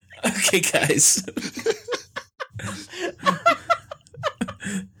Okay, guys.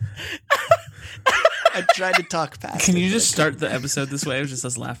 I tried to talk past. Can you just start the episode this way? It was just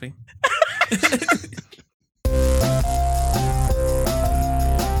us laughing.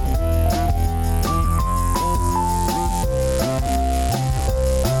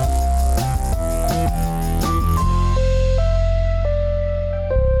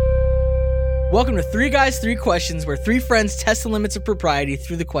 Welcome to Three Guys, Three Questions, where three friends test the limits of propriety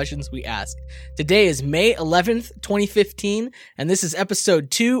through the questions we ask. Today is May 11th, 2015, and this is episode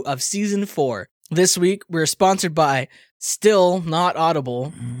 2 of season 4. This week, we're sponsored by Still Not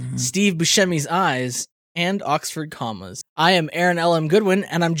Audible, Steve Buscemi's Eyes, and Oxford Commas. I am Aaron L.M. Goodwin,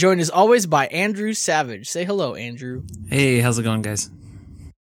 and I'm joined as always by Andrew Savage. Say hello, Andrew. Hey, how's it going, guys?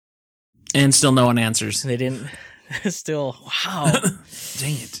 And still no one answers. They didn't... Still, wow.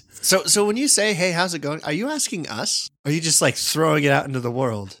 Dang it. So when you say, hey, how's it going? Are you asking us? Or are you just like throwing it out into the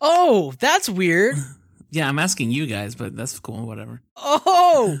world? Oh, that's weird. Yeah, I'm asking you guys, but that's cool, whatever.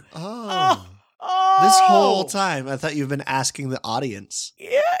 Oh. This whole time, I thought you've been asking the audience.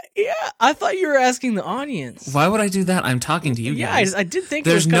 Yeah. I thought you were asking the audience. Why would I do that? I'm talking to you guys. Yeah, I did think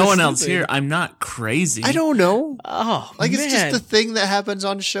there's it was no kinda one else stupid. here. I'm not crazy. I don't know. Oh, Like, man. it's just the thing that happens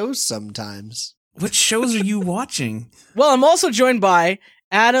on shows sometimes. What shows are you watching? Well, I'm also joined by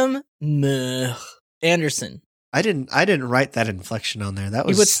Adam Anderson. I didn't write that inflection on there. That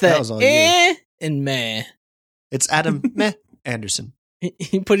was What's that that? was all you. And meh. It's Adam Meh Anderson.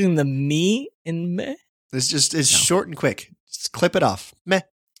 You putting the me in meh? It's short and quick. Just clip it off. Meh.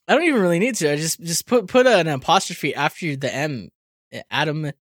 I don't even really need to. I just put an apostrophe after the M.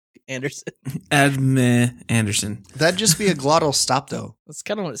 Adam Anderson. Adme Anderson. That'd just be a glottal stop, though. That's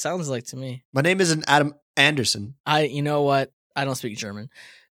kind of what it sounds like to me. My name isn't Adam Anderson. You know what? I don't speak German.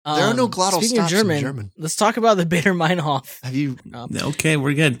 There are no glottal speaking stops of German, in German. Let's talk about the Bitter Meinhof. Have you? Okay,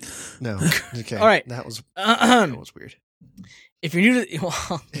 we're good. No. Okay. All right. That was weird. If you're new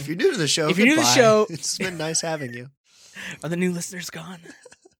to If you're new to the show, If you're new to the goodbye. show- It's been nice having you. Are the new listeners gone?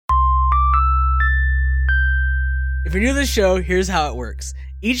 If you're new to the show, here's how it works.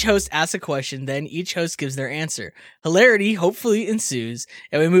 Each host asks a question, then each host gives their answer. Hilarity hopefully ensues,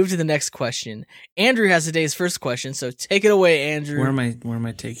 and we move to the next question. Andrew has today's first question, so take it away, Andrew. Where am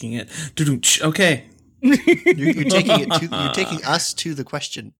I taking it? Okay. You're taking us to the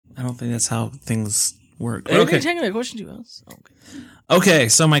question. I don't think that's how things work. Are you Okay. taking that question to us? Okay. Okay,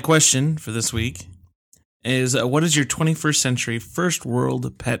 so my question for this week is what is your 21st century first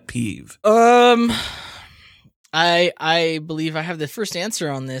world pet peeve? I believe I have the first answer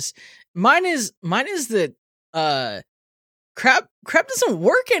on this. Mine is that crap doesn't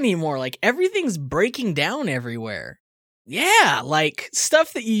work anymore. Like everything's breaking down everywhere. Yeah, like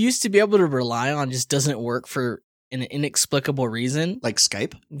stuff that you used to be able to rely on just doesn't work for an inexplicable reason. Like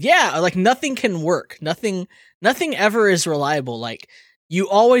Skype? Yeah, like nothing can work. Nothing ever is reliable. Like you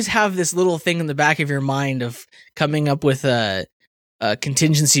always have this little thing in the back of your mind of coming up with a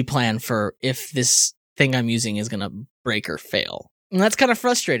contingency plan for if this thing I'm using is going to break or fail. And that's kind of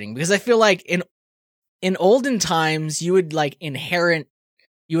frustrating because I feel like in olden times you would inherit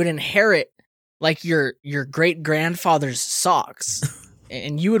like your great grandfather's socks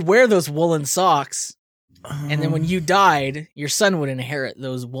and you would wear those woolen socks. And then when you died, your son would inherit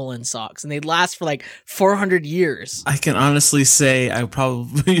those woolen socks and they'd last for like 400 years. I can honestly say I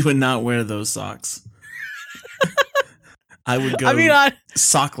probably would not wear those socks. I would go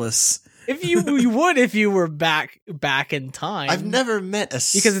sockless. If you would, if you were back in time. I've never met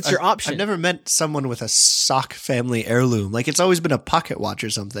because it's your option. I've never met someone with a sock family heirloom. Like it's always been a pocket watch or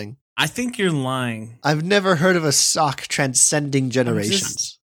something. I think you're lying. I've never heard of a sock transcending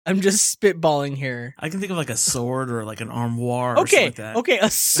generations. I'm just spitballing here. I can think of like a sword or like an armoire or something like that. Okay, a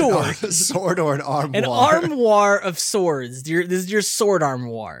sword. A sword or an armoire. An armoire of swords. This is your sword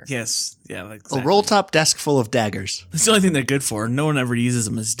armoire. Yes. Yeah. Like A roll top desk full of daggers. That's the only thing they're good for. No one ever uses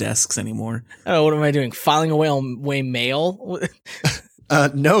them as desks anymore. Oh, what am I doing? Filing away mail?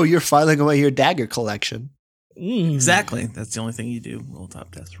 No, you're filing away your dagger collection. Exactly. That's the only thing you do. Roll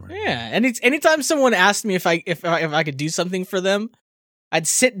top desk. Right? Yeah. And anytime someone asked me if I could do something for them, I'd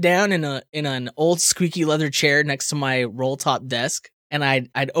sit down in an old squeaky leather chair next to my roll top desk, and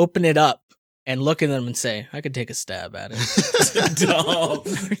I'd open it up and look at them and say, I could take a stab at it. Dumb.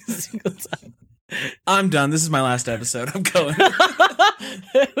 Every single time. I'm done. This is my last episode. I'm going.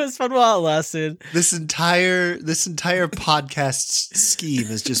 It was fun while it lasted. This entire podcast scheme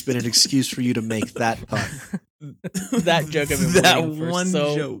has just been an excuse for you to make that pun. That joke I've been That waiting for one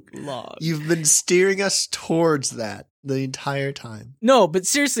so joke. long. You've been steering us towards that the entire time. No, but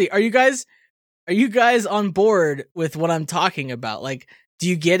seriously, are you guys on board with what I'm talking about? Like Do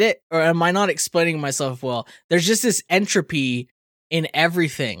you get it? Or am I not explaining myself well? There's just this entropy in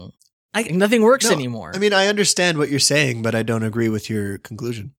everything. Nothing works anymore. I mean, I understand what you're saying, but I don't agree with your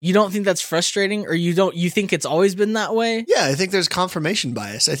conclusion. You don't think that's frustrating, or you think it's always been that way? Yeah, I think there's confirmation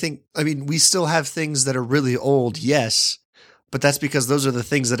bias. I mean, we still have things that are really old, yes, but that's because those are the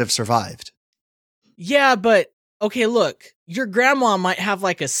things that have survived. Yeah, but okay, look, your grandma might have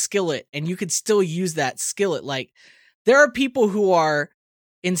like a skillet and you could still use that skillet. Like, there are people who are,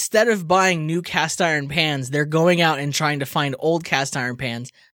 instead of buying new cast iron pans, they're going out and trying to find old cast iron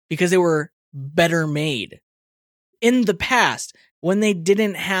pans because they were better made. In the past, when they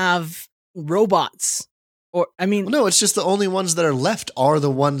didn't have robots, No, it's just the only ones that are left are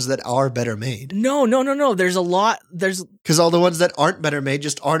the ones that are better made. No. There's a lot. Because all the ones that aren't better made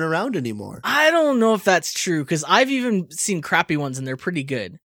just aren't around anymore. I don't know if that's true, because I've even seen crappy ones and they're pretty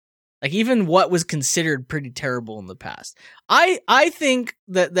good. Like, even what was considered pretty terrible in the past. I think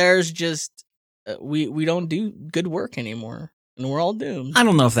that there's just we don't do good work anymore, and we're all doomed. I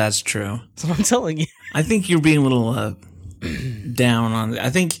don't know if that's true. That's what I'm telling you. I think you're being a little down on it. I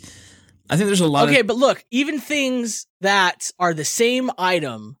think there's a lot Okay, but look, even things that are the same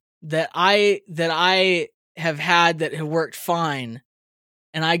item that I have had that have worked fine,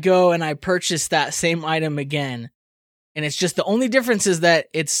 and I go and I purchase that same item again, and it's just the only difference is that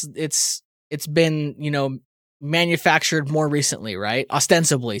it's been, manufactured more recently, right?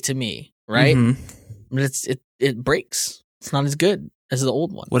 Ostensibly to me, right? Mm-hmm. But it breaks. It's not as good as the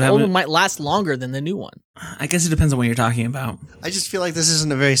old one. What the happened? old one might last longer than the new one. I guess it depends on what you're talking about. I just feel like this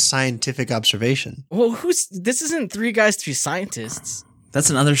isn't a very scientific observation. Well, this isn't Three Guys, Three Scientists. That's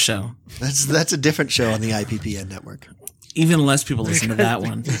another show. That's a different show on the IPPN network. Even less people listen to that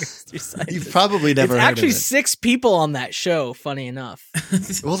one. You've probably never it's heard actually of it. 6 people on that show, funny enough.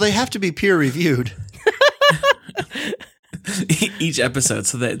 Well, they have to be peer reviewed. Each episode,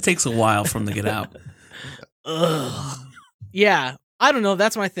 so that it takes a while for them to get out. Ugh. Yeah, I don't know.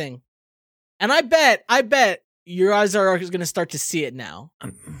 That's my thing. And I bet your eyes are going to start to see it now.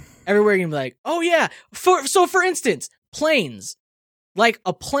 Everywhere you're going to be like, oh yeah. For instance, planes. Like,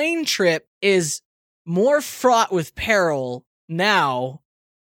 a plane trip is more fraught with peril now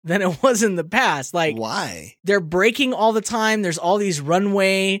than it was in the past. Like, why? They're breaking all the time. There's all these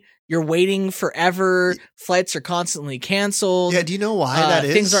runway. You're waiting forever. Flights are constantly canceled. Yeah, do you know why that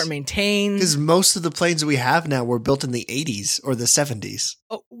is? Things aren't maintained. Because most of the planes that we have now were built in the 80s or the 70s.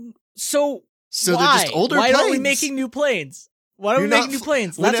 Oh, so they're why? just older Why planes. aren't we making new planes? Why don't we make new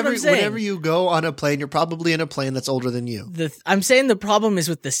planes? That's what I'm saying. Whenever you go on a plane, you're probably in a plane that's older than you. I'm saying the problem is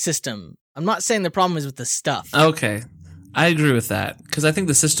with the system. I'm not saying the problem is with the stuff. Okay. I agree with that. Because I think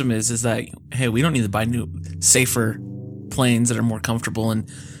the system is that, hey, we don't need to buy new, safer planes that are more comfortable and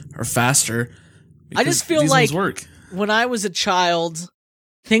are faster. I just feel these like ones work. when I was a child,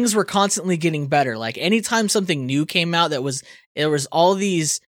 things were constantly getting better. Like, anytime something new came out, there was all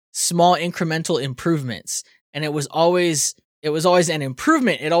these small incremental improvements, and it was always an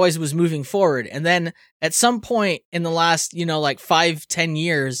improvement. It always was moving forward. And then at some point in the last, like 5-10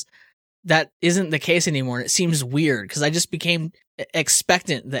 years, that isn't the case anymore. And it seems weird because I just became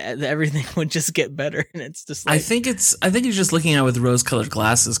expectant that everything would just get better. And it's just like, I think you're just looking at it with rose-colored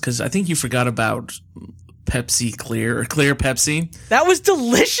glasses, because I think you forgot about Pepsi Clear or Clear Pepsi. that was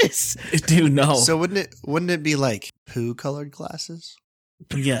delicious. Dude, no. So wouldn't it be like poo-colored glasses?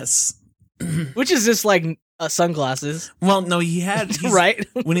 Yes. Which is just like sunglasses. Well, no, he's right?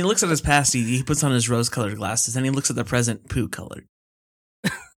 When he looks at his past, he puts on his rose-colored glasses, and he looks at the present poo-colored.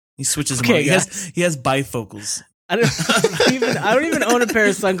 He switches them Okay, on. He has bifocals. I don't even own a pair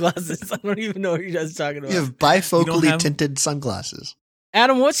of sunglasses. I don't even know what you guys are talking about. You have bifocally tinted sunglasses.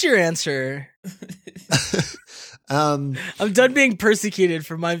 Adam, what's your answer? I'm done being persecuted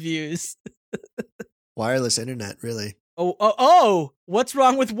for my views. Wireless internet, really. Oh, what's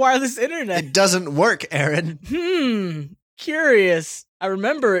wrong with wireless internet? It doesn't work, Aaron. Curious. I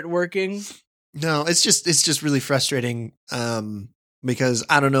remember it working. No, it's just really frustrating. Because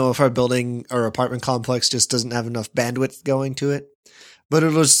I don't know if our building or apartment complex just doesn't have enough bandwidth going to it, but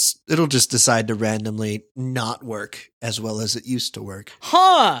it'll just decide to randomly not work as well as it used to work.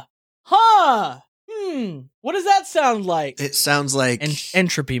 Huh. What does that sound like? It sounds like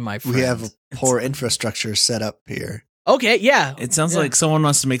entropy, my friend. We have a poor infrastructure set up here. Okay, yeah. It sounds like someone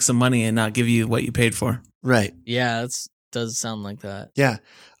wants to make some money and not give you what you paid for. Right. Yeah, it does sound like that. Yeah.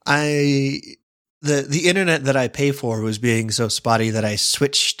 The internet that I pay for was being so spotty that I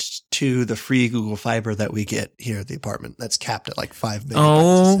switched to the free Google Fiber that we get here at the apartment. That's capped at like 5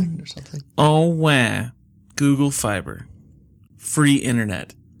 megabytes a second or something. Oh, wow. Google Fiber. Free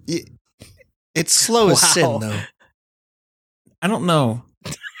internet. It's slow as sin, though. I don't know.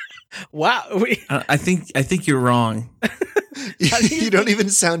 Wow. I think you're wrong. You don't even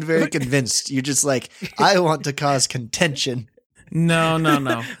sound very convinced. You're just like, I want to cause contention.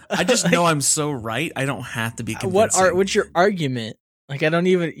 No. I just know I'm so right. I don't have to be convincing. What's your argument? Like,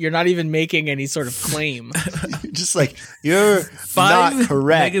 you're not even making any sort of claim. Just like, you're 5 not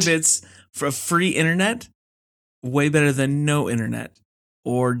correct. megabits for free internet, way better than no internet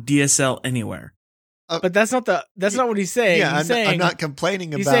or DSL anywhere. But that's not what he's saying. Yeah, he's saying, I'm not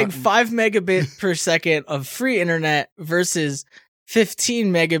complaining he's about. saying 5 megabit per second of free internet versus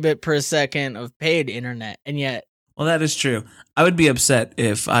 15 megabit per second of paid internet. And yet. Well, that is true. I would be upset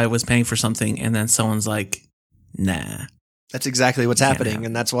if I was paying for something and then someone's like, nah. That's exactly what's happening,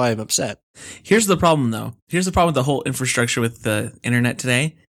 and that's why I'm upset. Here's the problem, though. Here's the problem with the whole infrastructure with the internet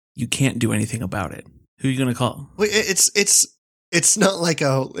today. You can't do anything about it. Who are you going to call? Well, it's not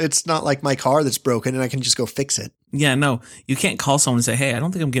like my car that's broken and I can just go fix it. Yeah, no. You can't call someone and say, hey, I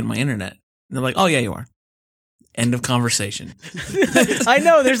don't think I'm getting my internet. And they're like, oh, yeah, you are. End of conversation. I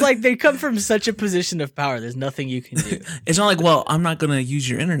know. They come from such a position of power. There's nothing you can do. It's not like, well, I'm not going to use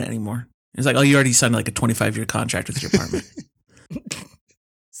your internet anymore. It's like, oh, you already signed like a 25-year contract with your apartment.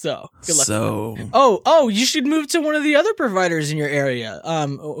 So, good luck. So, oh, you should move to one of the other providers in your area.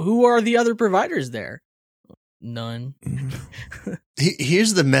 Who are the other providers there? None.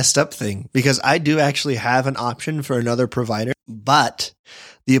 Here's the messed up thing, because I do actually have an option for another provider, but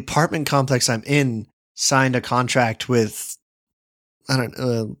the apartment complex I'm in signed a contract with, I don't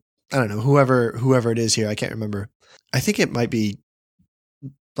know, whoever it is here. I can't remember. I think it might be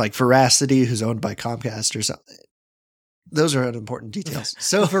like Veracity, who's owned by Comcast or something. Those are unimportant details.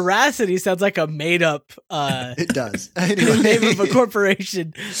 So Veracity sounds like a made up. It does. Anyway. Name of a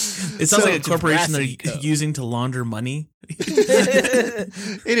corporation. It sounds like a corporation they're using to launder money.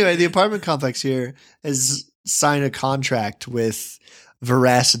 Anyway, the apartment complex here has signed a contract with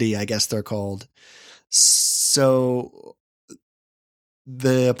Veracity, I guess they're called. So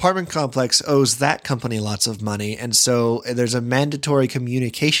the apartment complex owes that company lots of money, and so there's a mandatory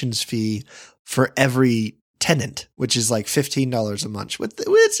communications fee for every tenant, which is like $15 a month.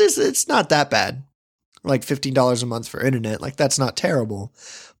 It's not that bad. Like $15 a month for internet, like that's not terrible.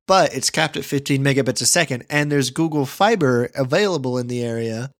 But it's capped at 15 megabits a second, and there's Google Fiber available in the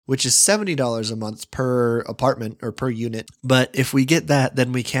area, which is $70 a month per apartment or per unit. But if we get that,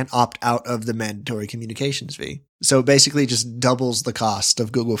 then we can't opt out of the mandatory communications fee. So it basically just doubles the cost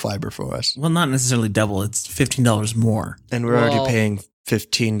of Google Fiber for us. Well, not necessarily double. It's $15 more. And we're already paying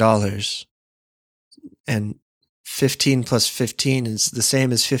 $15. And 15 plus 15 is the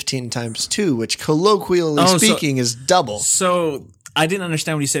same as 15 times 2, which colloquially speaking is double. So I didn't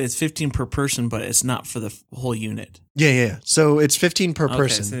understand when you said it's 15 per person, but it's not for the whole unit. Yeah. So it's 15 per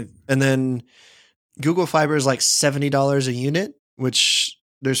person. So and then Google Fiber is like $70 a unit, which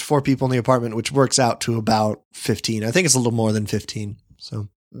there's 4 people in the apartment, which works out to about 15. I think it's a little more than 15. So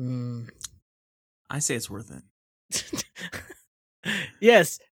I say it's worth it.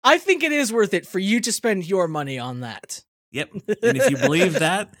 Yes. I think it is worth it for you to spend your money on that. Yep. And if you believe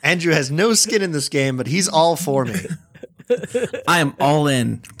that, Andrew has no skin in this game, but he's all for me. I am all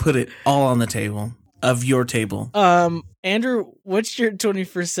in. Put it all on the table of your table. Andrew, what's your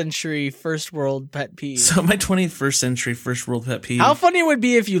 21st century first world pet peeve? So my 21st century first world pet peeve. How funny it would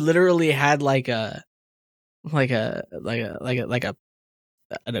be if you literally had like an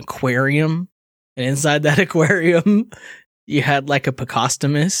aquarium, and inside that aquarium you had like a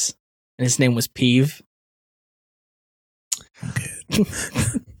Picostomus, and his name was Peeve.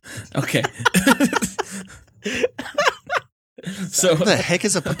 Okay. So what the heck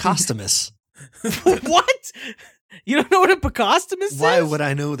is a Picostomus? What? You don't know what a Picostomus is? Why would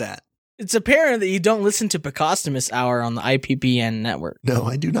I know that? It's apparent that you don't listen to Picostomus Hour on the IPPN network. No,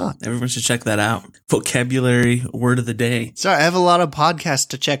 I do not. Everyone should check that out. Vocabulary word of the day. Sorry, I have a lot of podcasts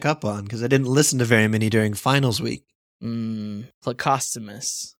to check up on because I didn't listen to very many during finals week.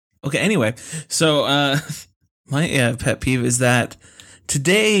 Picostomus. Okay, anyway. So my pet peeve is that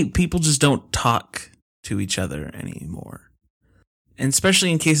today people just don't talk to each other anymore. And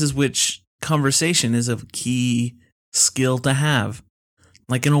especially in cases which conversation is a key skill to have.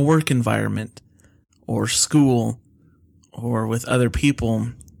 Like in a work environment or school or with other people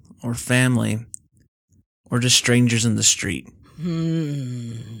or family or just strangers in the street.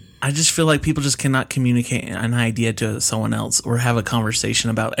 I just feel like people just cannot communicate an idea to someone else or have a conversation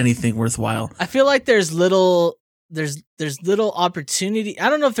about anything worthwhile. I feel like there's little opportunity. I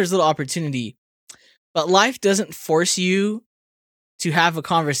don't know if there's little opportunity, but life doesn't force you to have a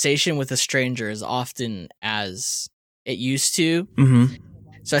conversation with a stranger as often as it used to. Mm-hmm.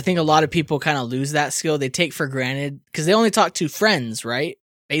 So I think a lot of people kind of lose that skill. They take for granted because they only talk to friends, right?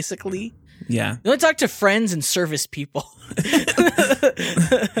 Basically. Yeah. They only talk to friends and service people.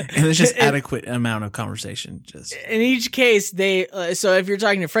 And it's just adequate amount of conversation. Just in each case, they so if you're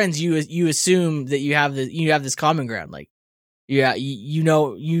talking to friends, you assume that you have this common ground. Like, yeah,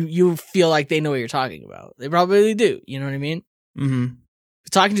 you feel like they know what you're talking about. They probably do. You know what I mean? Mm-hmm.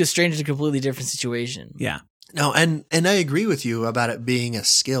 Talking to a stranger is a completely different situation. Yeah. No, and I agree with you about it being a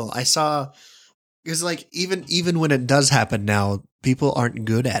skill. I saw, because like even when it does happen now, people aren't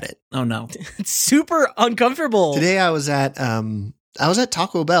good at it. Oh no. It's super uncomfortable. Today I was at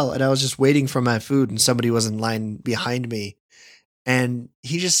Taco Bell and I was just waiting for my food and somebody was in line behind me and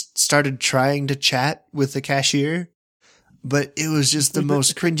he just started trying to chat with the cashier, but it was just the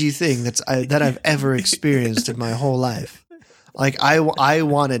most cringy thing that I've ever experienced in my whole life. Like I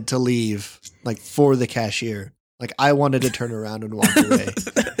wanted to leave like for the cashier. Like I wanted to turn around and walk away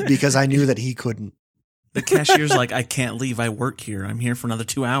because I knew that he couldn't. The cashier's like, I can't leave. I work here. I'm here for another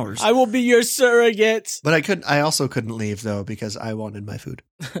 2 hours. I will be your surrogate. But I also couldn't leave though because I wanted my food.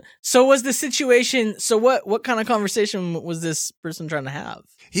 So was the situation? So what kind of conversation was this person trying to have?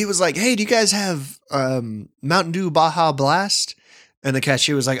 He was like, "Hey, do you guys have Mountain Dew Baja Blast?" And the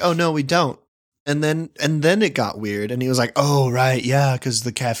cashier was like, "Oh no, we don't." And then it got weird, and he was like, "Oh right, yeah, because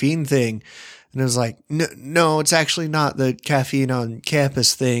the caffeine thing." And it was like, no, it's actually not the caffeine on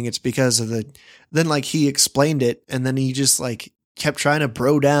campus thing. It's because of the. Then like he explained it, and then he just like kept trying to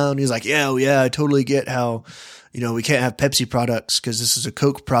bro down. He's like, "Yeah, I totally get how, we can't have Pepsi products because this is a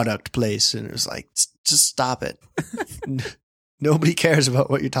Coke product place." And it was like, just stop it. Nobody cares about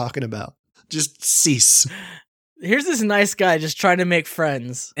what you're talking about. Just cease. Here's this nice guy just trying to make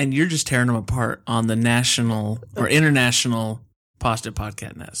friends. And you're just tearing them apart on the national or international Pasta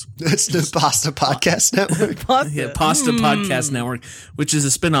Podcast Network. It's the Pasta Podcast Network. Pasta Podcast Network, which is a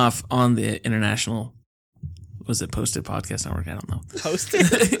spinoff on the international. Was it Posted Podcast Network? I don't know.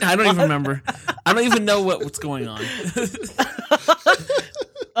 Posted? I don't even remember. I don't even know what's going on.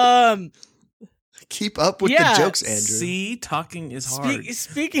 Keep up with the jokes, Andrew. See, talking is hard.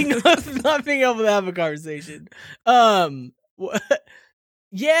 Speaking of not being able to have a conversation,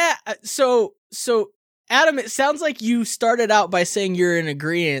 yeah. So Adam, it sounds like you started out by saying you're in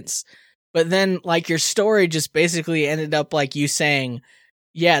agreement, but then like your story just basically ended up like you saying,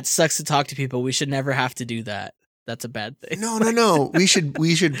 "Yeah, it sucks to talk to people. We should never have to do that. That's a bad thing." No. We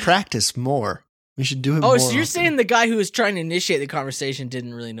should practice more. We should do it more. Oh, so you're often. saying the guy who was trying to initiate the conversation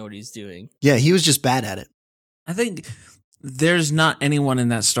didn't really know what he's doing? Yeah, he was just bad at it. I think there's not anyone in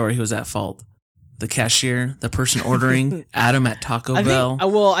that story who was at fault. The cashier, the person ordering, Adam at Taco Bell.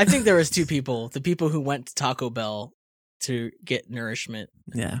 I think there was two people. The people who went to Taco Bell to get nourishment.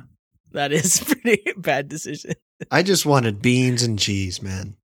 Yeah. That is a pretty bad decision. I just wanted beans and cheese,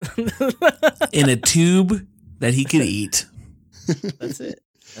 man. In a tube that he could eat. That's it.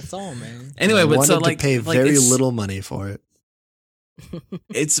 That's all, man. Anyway, I but wanted so to like pay like very it's- little money for it.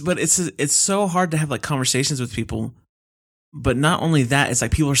 It's so hard to have like conversations with people. But not only that, it's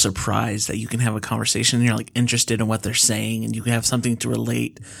like people are surprised that you can have a conversation and you're like interested in what they're saying and you can have something to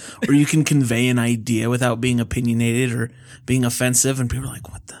relate or you can convey an idea without being opinionated or being offensive. And people are like,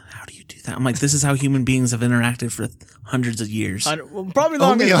 how do you do that? I'm like, this is how human beings have interacted for hundreds of years. Probably longer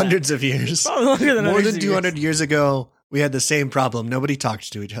Only than hundreds of years. Probably longer than More hundreds than of 200 years ago, we had the same problem. Nobody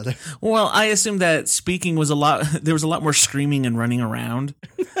talked to each other. Well, I assume that speaking was there was a lot more screaming and running around.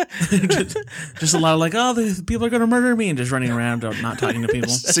 just a lot of like, oh, the people are going to murder me and just running around, not talking to people.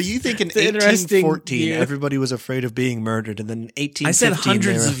 So you think in It's an interesting 1814, view. everybody was afraid of being murdered, and then in 1815, I said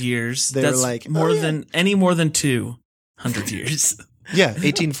hundreds they of years. they were That's like, more oh, yeah. than 200 years. Yeah,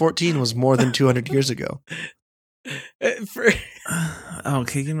 1814 was more than 200 years ago.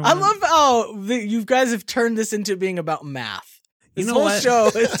 Okay, you know I what? love how you guys have turned this into being about math. This You know whole what?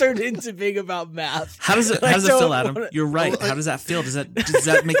 show has turned into being about math. How does it I feel, don't Adam? wanna- You're right. How does that feel? Does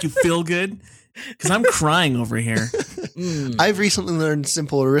that make you feel good? Because I'm crying over here. I've recently learned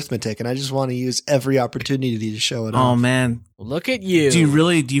simple arithmetic, and I just want to use every opportunity to show it Oh off. man, Look at you. do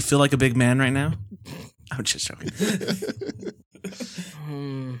you feel like a big man right now? I'm just joking.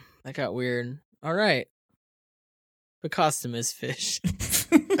 That got weird. All right. The costume is fish.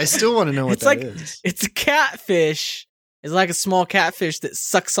 I still want to know what It's that like- is. It's a catfish. It's like a small catfish that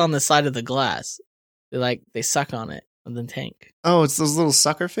sucks on the side of the glass. They suck on it and then tank. Oh, it's those little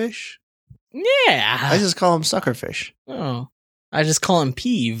sucker fish? Yeah. I just call them sucker fish. Oh. I just call him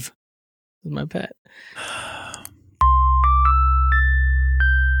Peeve. He's my pet.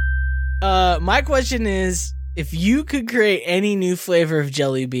 My question is, if you could create any new flavor of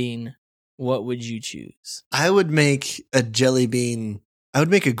jelly bean, what would you choose? I would make a jelly bean I would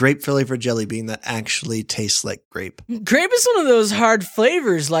make a grape flavored jelly bean that actually tastes like grape. Grape is one of those hard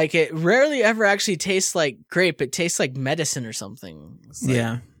flavors. Like, it rarely ever actually tastes like grape. It tastes like medicine or something. It's like-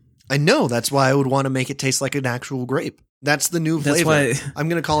 Yeah. I know. That's why I would want to make it taste like an actual grape. That's the new That's flavor. why I'm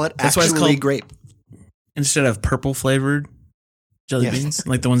going to call it that's why it's actually called- grape. instead of purple flavored jelly Yeah. beans,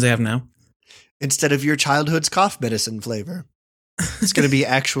 like the ones they have now. Instead of your childhood's cough medicine flavor, it's going to be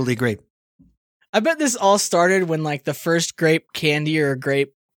actually grape. I bet this all started when like the first grape candy or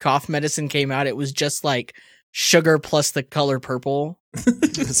grape cough medicine came out. It was just like sugar plus the color purple.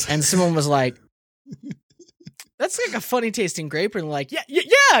 And someone was like, that's like a funny tasting grape. And like,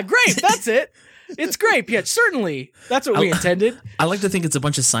 yeah, grape. That's it. It's grape. Yeah, certainly. That's what we intended. I like to think it's a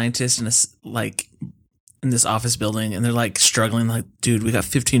bunch of scientists in this in this office building, and they're like struggling. Like, dude, we got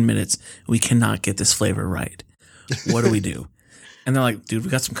 15 minutes. We cannot get this flavor right. What do we do? And they're like, dude, we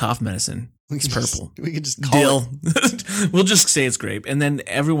got some cough medicine. It's purple. We can just call Deal. it. We'll just say it's grape, and then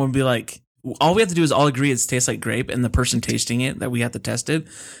everyone will be like, all we have to do is all agree it tastes like grape, and the person tasting it that we have to test it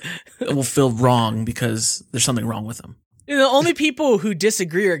will feel wrong because there's something wrong with them. You know, the only people who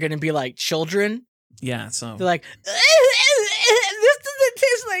disagree are going to be like children. Yeah, so They're like, this doesn't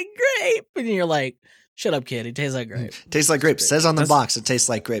taste like grape. And you're like, shut up, kid. It tastes like grape. Tastes like grape. Says on the That's- box it tastes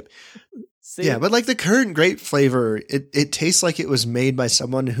like grape. See? Yeah, but like the current grape flavor, it tastes like it was made by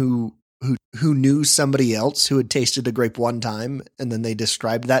someone who knew somebody else who had tasted a grape one time, and then they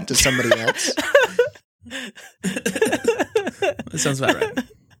described that to somebody else. that sounds about right.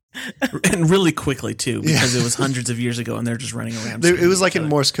 And really quickly too, because it was hundreds of years ago, and they're just running around. It was like screaming in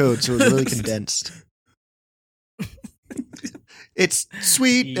at Morse code, so it was really condensed. It's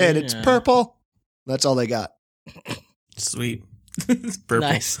sweet and it's Yeah. purple. That's all they got. each other. Sweet. Purple.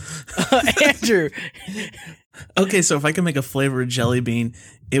 Nice. Andrew. Okay, so if I could make a flavored jelly bean,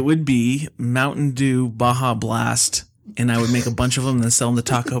 it would be Mountain Dew Baja Blast, and I would make a bunch of them and then sell them to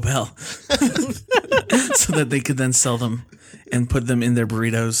Taco Bell, so that they could then sell them and put them in their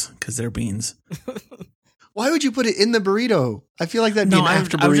burritos because they're beans. Why would you put it in the burrito? I feel like that'd be No, an I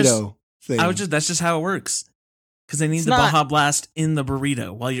after would just- burrito thing. That's just how it works. Because they need It's the not- Baja Blast in the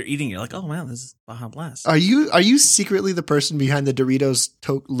burrito while you're eating. You're like, oh wow, this is Baja Blast. Are you secretly the person behind the Doritos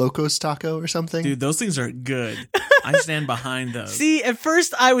Locos Taco or something? Dude, those things are good. I stand behind those. See, at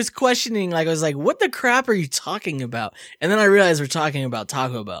first I was questioning, like, I was like, what the crap are you talking about? And then I realized we're talking about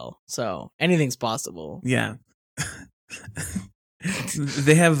Taco Bell. So anything's possible. Yeah.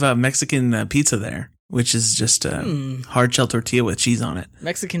 They have Mexican pizza there, which is just hard shell tortilla with cheese on it.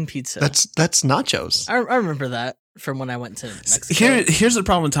 Mexican pizza. That's nachos. I remember that from when I went to Mexico. Here's the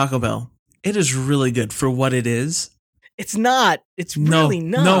problem with Taco Bell. It is really good for what it is. It's not. It's really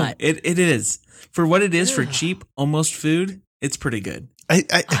not. No, it is. For what it is for Ugh. cheap, almost food, it's pretty good. I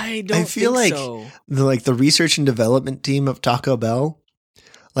don't feel think like so. the research and development team of Taco Bell,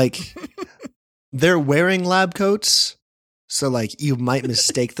 like they're wearing lab coats, so like you might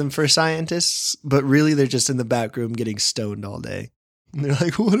mistake them for scientists, but really they're just in the back room getting stoned all day. And they're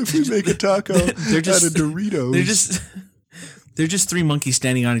like, "What if we make a taco They're just- out of Doritos?" They're just three monkeys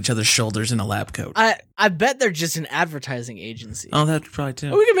standing on each other's shoulders in a lab coat. I bet they're just an advertising agency. Oh, that's probably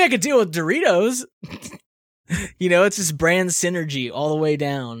too. We can make a deal with Doritos. You know, it's just brand synergy all the way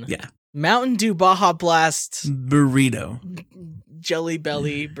down. Yeah. Mountain Dew Baja Blast Burrito. Jelly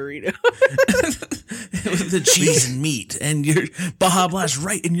Belly burrito. With the cheese and meat and your Baja Blast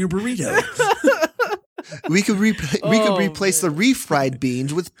right in your burrito. we could Oh, replace man. the refried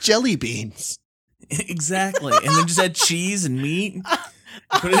beans with jelly beans. Exactly. And then just add cheese and meat.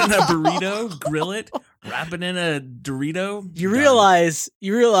 Put it in a burrito, grill it, wrap it in a Dorito. You done.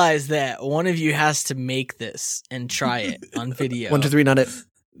 realize that one of you has to make this and try it on video. 1, 2, 3, not it.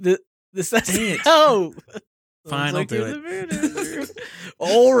 That's Dang it. no. Fine, I'll do it.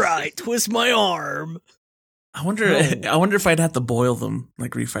 All right, twist my arm. I wonder if I'd have to boil them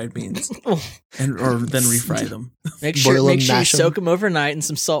like refried beans or then refry them Make sure Boil 'em, you mash 'em. soak them overnight in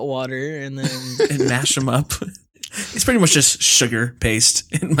some salt water, and then and mash them up. It's pretty much just sugar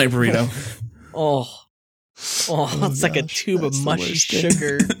paste in my burrito. oh, it's like a gosh, tube of that's the mushy worst thing.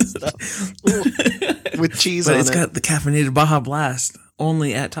 sugar stuff. With cheese But on it's it. got the caffeinated Baja Blast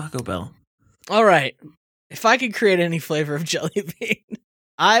only at Taco Bell. All right, if I could create any flavor of jelly bean,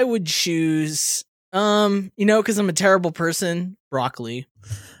 I would choose, because I'm a terrible person, broccoli.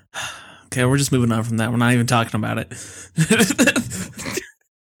 Okay, we're just moving on from that. We're not even talking about it.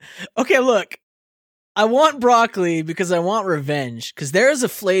 Okay, look, I want broccoli because I want revenge. Because there is a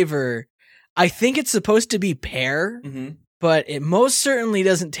flavor. I think it's supposed to be pear, but it most certainly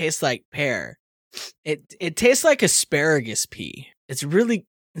doesn't taste like pear. It tastes like asparagus pea. It's really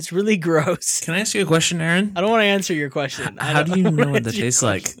It's really gross. Can I ask you a question, Aaron? I don't want to answer your question. How do you know what that tastes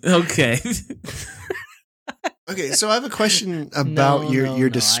like? Okay. Okay, so I have a question about your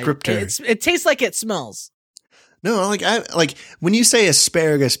descriptor. It tastes like it smells. No, like when you say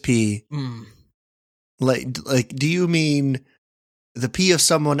asparagus pee, Mm. like do you mean the pee of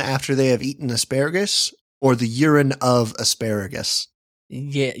someone after they have eaten asparagus, or the urine of asparagus?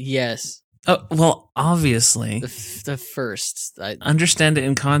 Yeah. Yes. Oh, well, obviously. The first. Understand it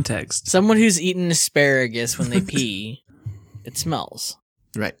in context. Someone who's eaten asparagus when they pee, it smells.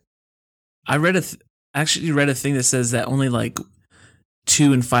 Right. I actually read a thing that says that only like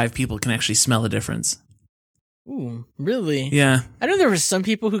 2 in 5 people can actually smell the difference. Ooh, really? Yeah. I know there were some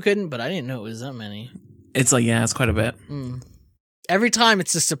people who couldn't, but I didn't know it was that many. It's like, yeah, it's quite a bit. Mm. Every time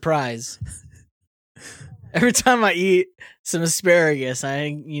it's a surprise. Every time I eat some asparagus,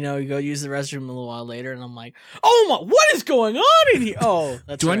 I go use the restroom a little while later, and I'm like, "Oh my, what is going on in here?" Oh,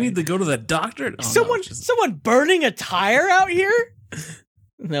 that's Do right. I need to go to the doctor? Oh, someone burning a tire out here?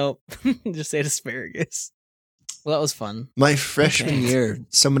 Nope, just ate asparagus. Well, that was fun. My freshman year,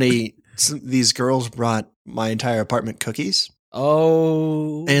 these girls brought my entire apartment cookies.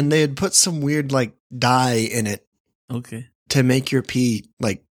 Oh, And they had put some weird like dye in it Okay. to make your pee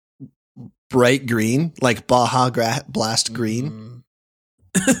like bright green, like Baja Blast green.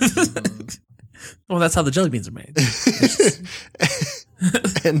 Well, that's how the jelly beans are made.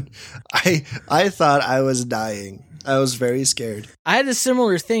 And I thought I was dying. I was very scared. I had a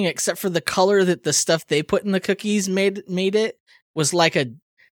similar thing, except for the color that the stuff they put in the cookies made it was like a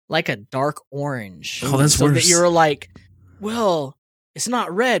dark orange. Oh, that's so worse. that you were like, well, it's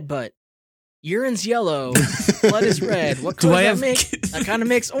not red, but urine's yellow, blood is red. What color does that make? That kind of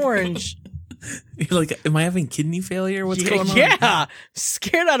makes orange. You're like, am I having kidney failure? What's going on? Yeah,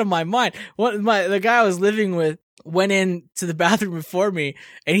 scared out of my mind. The guy I was living with went in to the bathroom before me,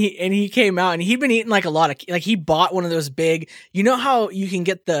 and he came out, and he'd been eating like a lot of, like, he bought one of those big, you know how you can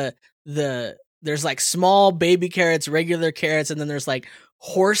get the there's like small baby carrots, regular carrots, and then there's like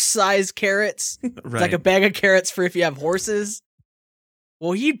horse-sized carrots. Right. It's like a bag of carrots for if you have horses.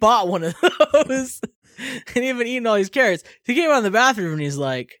 Well, he bought one of those, and he'd been eating all these carrots. He came out of the bathroom, and he's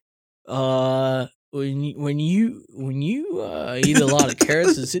like, when you eat a lot of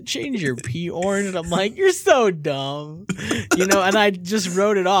carrots, does it change your pee orange? And I'm like, you're so dumb, and I just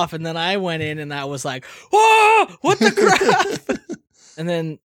wrote it off, and then I went in and I was like, whoa, what the crap? and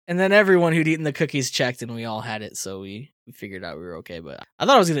then everyone who'd eaten the cookies checked, and we all had it, so we figured out we were okay. But I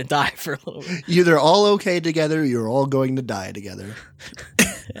thought I was gonna die for a little bit. You're all okay together. You're all going to die together.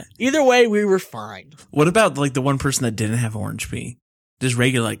 Either way, we were fine. What about like the one person that didn't have orange pee? Just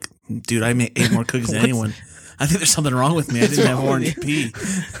regular, like, dude, I ate more cookies than anyone. I think there's something wrong with me. I didn't have orange pee.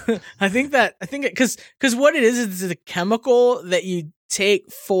 I think because what it is it's a chemical that you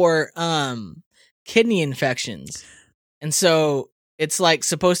take for kidney infections, and so it's like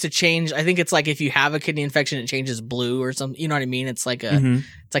supposed to change. I think it's like if you have a kidney infection, it changes blue or something. You know what I mean? It's like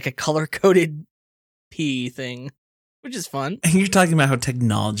it's like a color coded pee thing, which is fun. And you're talking about how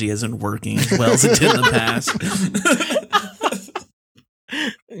technology isn't working as well as it did in the past.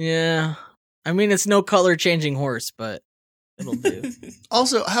 Yeah. I mean, it's no color changing horse, but it'll do.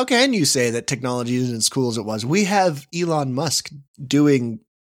 Also, how can you say that technology isn't as cool as it was? We have Elon Musk doing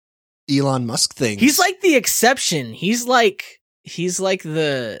Elon Musk things. He's like the exception. He's like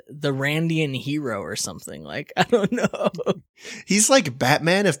the Randian hero or something. Like, I don't know. He's like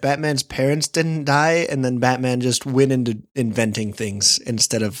Batman if Batman's parents didn't die and then Batman just went into inventing things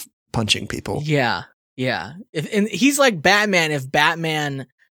instead of punching people. Yeah. Yeah. And he's like Batman if Batman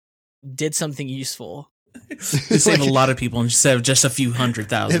did something useful. They save a lot of people instead of just a few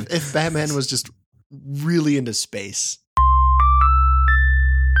 100,000. If Batman was just really into space.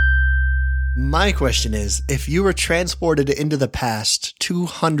 My question is, if you were transported into the past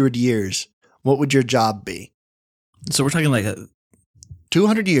 200 years, what would your job be? So we're talking like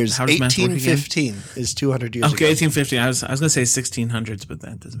 200 years. How does math work again? 1815 is 200 years okay, ago. 1850. I was going to say 1600s, but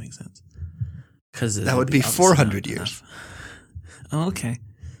that doesn't make sense. Because that would be 400 years. Oh, okay.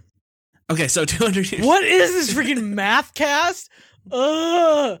 Okay, so 200 years. What is this freaking math cast?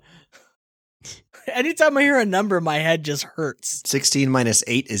 Anytime I hear a number, my head just hurts. 16 minus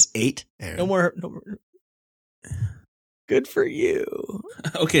 8 is 8. Aaron. No more. Good for you.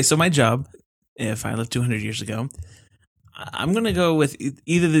 Okay, so my job, if I lived 200 years ago, I'm going to go with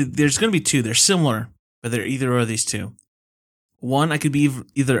either there's going to be two. They're similar, but they're either or these two. One, I could be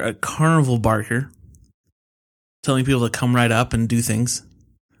either a carnival barker, telling people to come right up and do things,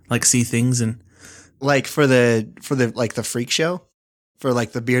 like see things and like for the like the freak show. For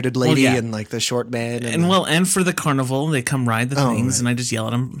like the bearded lady yeah. and like the short man. And for the carnival, they come ride the things, right. and I just yell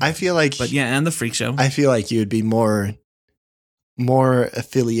at them. I feel like, but yeah, and the freak show. I feel like you'd be more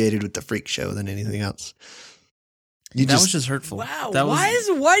affiliated with the freak show than anything else. That was just hurtful. Wow. That why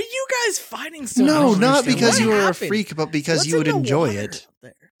are you guys fighting so much? No, not because What you were happened? a freak, but because What's you would in the enjoy water it. up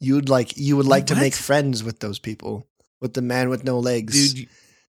there? You would like to make What? friends with those people, with the man with no legs. Dude,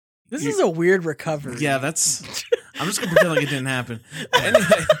 This is a weird recovery. yeah, that's. I'm just gonna pretend like it didn't happen.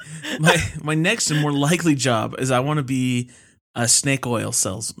 Anyway, my next and more likely job is I want to be a snake oil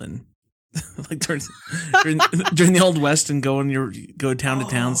salesman, like during the Old West, and go town to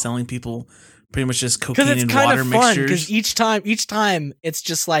town selling people pretty much just cocaine Because it's and kind water of fun. mixtures. Because each time it's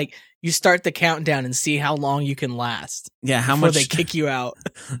just like you start the countdown and see how long you can last. Yeah, how before much they kick you out.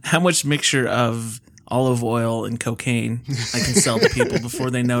 How much mixture of olive oil and cocaine I can sell to people before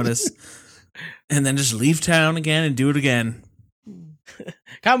they notice, and then just leave town again and do it again.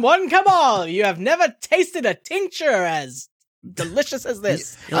 Come one, come all. You have never tasted a tincture as delicious as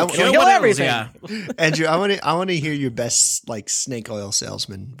this. I- It'll you kill know what else? everything. Yeah. Andrew, I want to hear your best like snake oil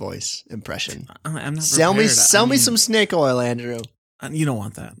salesman voice impression. I'm not Sell me prepared. I mean, some snake oil, Andrew. You don't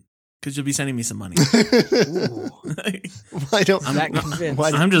want that because you'll be sending me some money. Why don't I'm that convinced.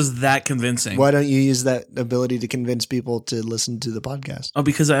 why, I'm just that convincing. why don't you use that ability to convince people to listen to the podcast? Oh,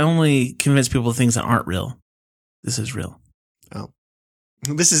 because I only convince people of things that aren't real. This is real.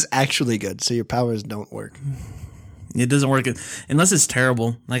 This is actually good, so your powers don't work. It doesn't work unless it's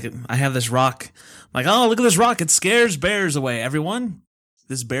terrible. Like I have this rock. Like, oh, look at this rock. It scares bears away. Everyone,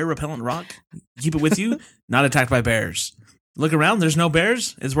 this bear repellent rock. Keep it with you. Not attacked by bears. Look around. There's no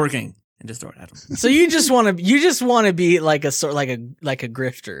bears. It's working. And just throw it at them. So you just want to be like a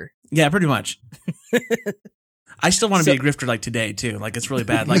grifter. Yeah, pretty much. I still want to be a grifter like today too. Like it's really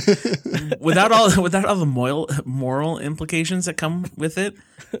bad. Like without all the moral implications that come with it.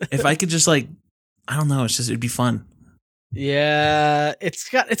 If I could just like, I don't know. It'd be fun. Yeah, it's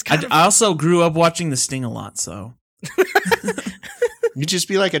kind of. I also grew up watching The Sting a lot, so You'd just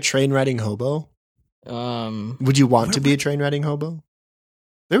be like a train riding hobo. Would you want to be a train riding hobo?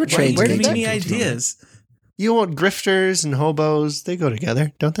 There were trains. where Give did me that any come from? ideas. You want grifters and hobos? They go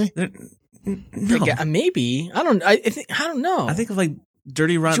together, don't they? No. Maybe I don't know. I think of like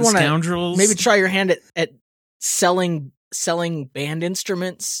Dirty Rotten wanna Scoundrels. maybe try your hand at selling band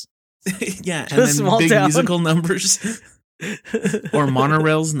instruments. Yeah, To a and then small big town. musical numbers or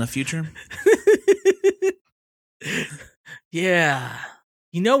monorails in the future. Yeah.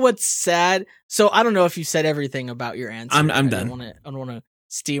 You know what's sad? So I don't know if you said everything about your answer. I'm I done. don't want to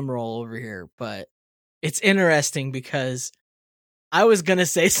steamroll over here, but it's interesting because I was gonna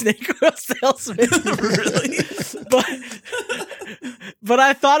say snake oil salesman, Really? but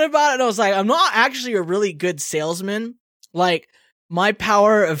I thought about it and I was like, I'm not actually a really good salesman. Like my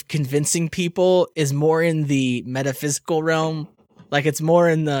power of convincing people is more in the metaphysical realm. Like it's more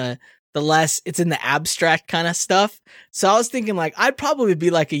in it's in the abstract kind of stuff. So I was thinking like I'd probably be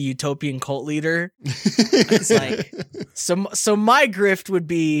like a utopian cult leader. It's like so my grift would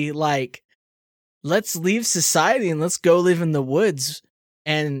be like, let's leave society and let's go live in the woods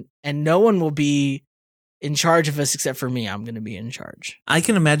and no one will be in charge of us except for me. I'm going to be in charge. I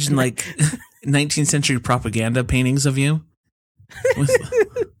can imagine like 19th century propaganda paintings of you.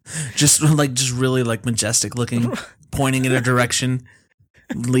 just really like majestic looking, pointing in a direction,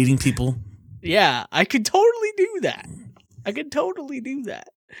 leading people. Yeah, I could totally do that.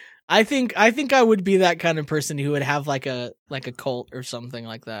 I think I would be that kind of person who would have like a cult or something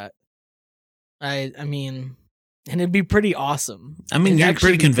like that. I mean, and it'd be pretty awesome. I mean, It'd you're actually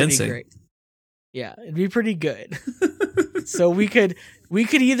pretty be convincing. great. Yeah, it'd be pretty good. So we could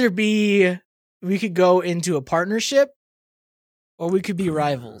either we could go into a partnership or we could be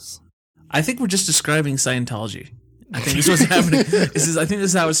rivals. I think we're just describing Scientology. I think this is what's happening. I think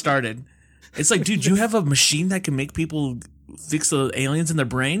this is how it started. It's like, dude, you have a machine that can make people fix the aliens in their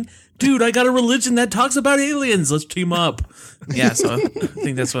brain? Dude, I got a religion that talks about aliens. Let's team up. Yeah, so I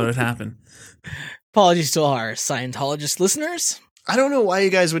think that's what would happen. Apologies to all our Scientologist listeners. I don't know why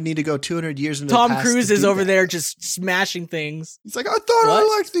you guys would need to go 200 years into Tom the past. Cruise to is do over that. there just smashing things. He's like, I thought What?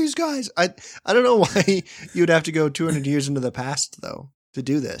 I liked these guys. I don't know why you'd have to go 200 years into the past though to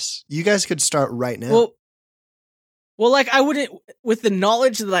do this. You guys could start right now. Well, like I wouldn't, with the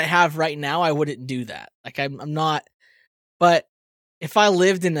knowledge that I have right now, I wouldn't do that. Like I'm not. But if I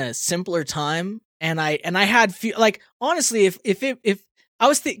lived in a simpler time and I had like honestly, if I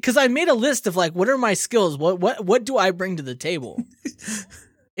was because I made a list of like what are my skills, what do I bring to the table?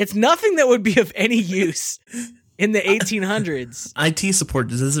 It's nothing that would be of any use in the 1800s. IT support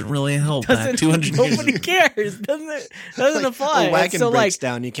doesn't really help that 200 years Nobody ago. cares. Doesn't apply. A wagon So, breaks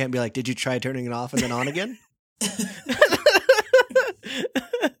down. You can't be like, did you try turning it off and then on again?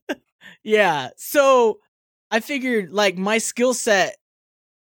 Yeah. So I figured like my skill set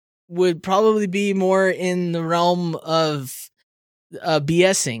would probably be more in the realm of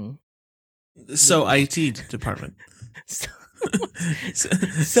BSing. So IT department. So, It's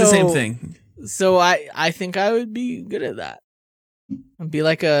the same thing. So I think I would be good at that. I'd be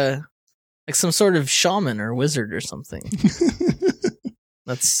like some sort of shaman or wizard or something.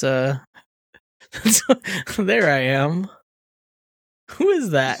 That's there I am. Who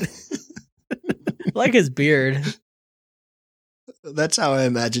is that? I like his beard. That's how I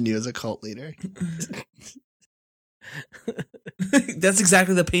imagine you as a cult leader. That's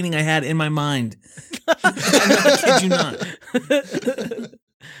exactly the painting I had in my mind. I kid you not.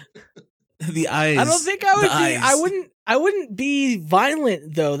 The eyes. I don't think I would the be. eyes. I wouldn't be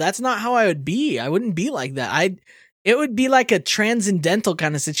violent though. That's not how I would be. I wouldn't be like that. It would be like a transcendental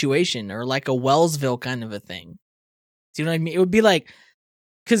kind of situation or like a Wellsville kind of a thing. Do you know what I mean? It would be like,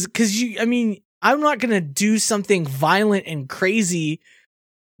 cause I'm not going to do something violent and crazy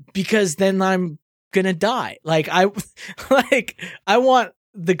because then I'm going to die. Like I want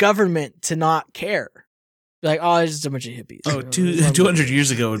the government to not care. Be like, oh, it's just a bunch of hippies. Oh, 200 years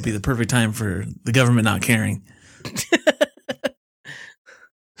ago would be the perfect time for the government not caring.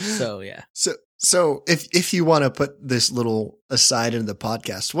 So, yeah. So if you want to put this little aside in the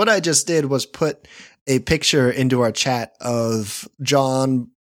podcast, what I just did was put a picture into our chat of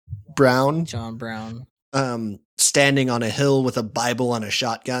John Brown standing on a hill with a Bible on a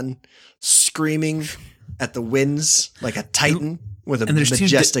shotgun, screaming at the winds like a titan with a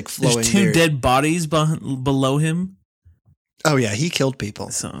majestic flowing there's two beard. dead bodies below him. Oh yeah, he killed people.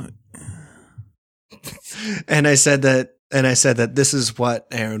 So, And I said that this is what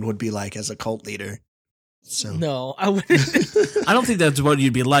Aaron would be like as a cult leader. So No, I wouldn't. I don't think that's what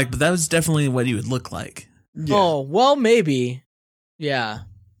you'd be like, but that was definitely what you would look like. yeah. Oh, well, maybe. Yeah.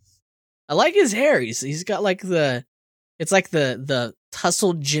 I like his hair. He's got like it's like the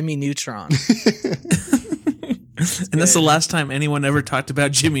tussled Jimmy Neutron. And that's the last time anyone ever talked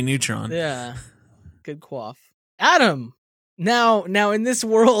about Jimmy Neutron. Yeah. Good quaff. Adam. Now in this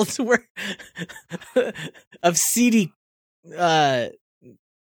world where of seedy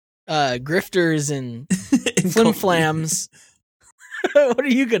grifters and flim-flams, what are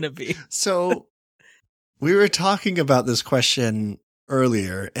you going to be? So we were talking about this question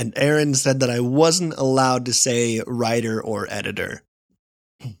earlier, and Aaron said that I wasn't allowed to say writer or editor.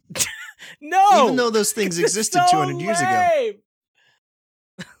 No! Even though those things existed 200 years ago.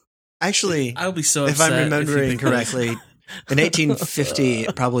 Actually, I'll be so if upset. I'm you remembering think that. correctly, in 1850,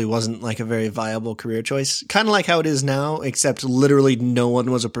 it probably wasn't like a very viable career choice. Kind of like how it is now, except literally no one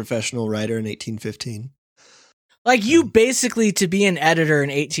was a professional writer in 1815. Like, you basically, to be an editor in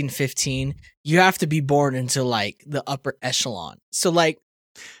 1815, you have to be born into, like, the upper echelon. So, like...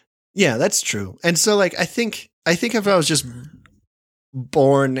 Yeah, that's true. And so, like, I think if I was just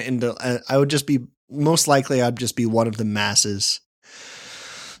born into... I would just be... Most likely, I'd just be one of the masses.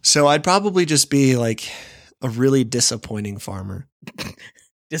 So I'd probably just be, like, a really disappointing farmer.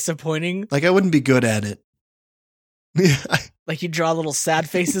 Disappointing? Like, I wouldn't be good at it. Yeah. Like, you draw little sad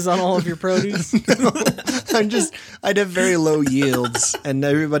faces on all of your produce? No, I'd have very low yields, and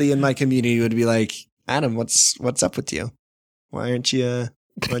everybody in my community would be like, Adam, what's up with you? Why aren't you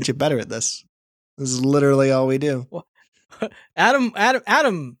better at this? This is literally all we do. Adam,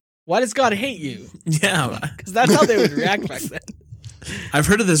 why does God hate you? Yeah. Because that's how they would react back then. I've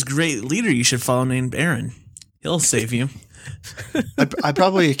heard of this great leader you should follow named Aaron. He'll save you. I'd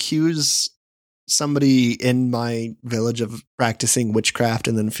probably accuse somebody in my village of practicing witchcraft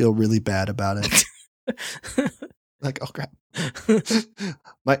and then feel really bad about it. Like, oh crap.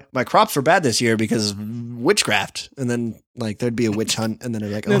 My crops were bad this year because of witchcraft. And then like there'd be a witch hunt and then they're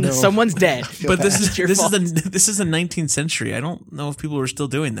like, oh And no. then someone's dead. I feel But bad. this is your fault. this is the 19th century. I don't know if people were still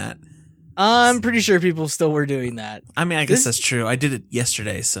doing that. I'm pretty sure people still were doing that. I mean, I guess This- that's true. I did it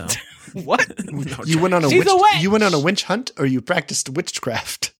yesterday, so What? You went on a She's witch a witch! you went on a witch hunt or you practiced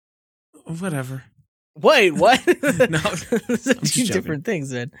witchcraft? whatever. Wait, what? No, Those are I'm just two joking. different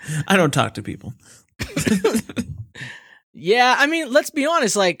things, man. I don't talk to people. Yeah, I mean, let's be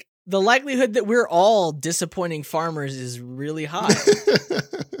honest. Like, the likelihood that we're all disappointing farmers is really high.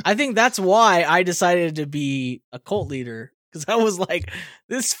 I think that's why I decided to be a cult leader. Because I was like,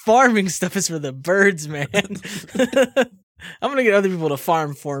 this farming stuff is for the birds, man. I'm going to get other people to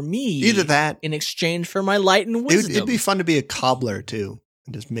farm for me. Either that. In exchange for my light and wisdom. It'd be fun to be a cobbler too.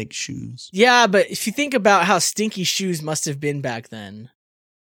 and just make shoes. Yeah, but if you think about how stinky shoes must have been back then,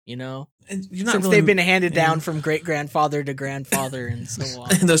 you know, And since they've been handed down from great grandfather to grandfather and so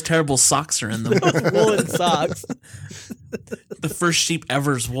on. And those terrible socks are in them. Woolen socks. The first sheep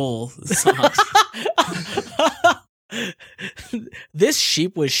ever's wool socks. This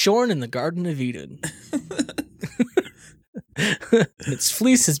sheep was shorn in the Garden of Eden. Its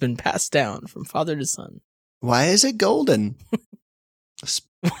fleece has been passed down from father to son. Why is it golden?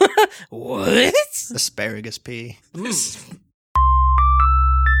 What? Asparagus pea.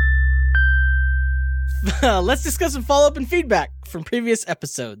 Let's discuss some follow-up and feedback from previous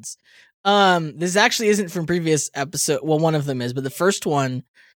episodes. This actually isn't from previous episode. Well, one of them is, but the first one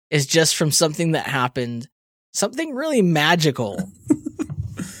is just from something that happened. Something really magical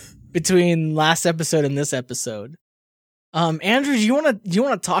between last episode and this episode. Andrew, do you want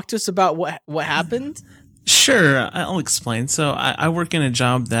to talk to us about what happened? Sure, I'll explain. So I work in a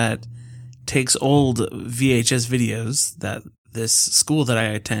job that takes old VHS videos that this school that I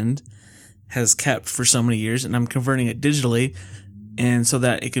attend has kept for so many years, and I'm converting it digitally, and so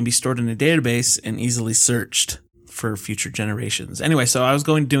that it can be stored in a database and easily searched for future generations. Anyway, so I was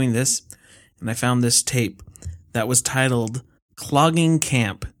doing this, and I found this tape that was titled Clogging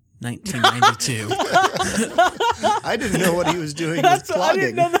Camp 1992. I didn't know what he was doing with clogging. I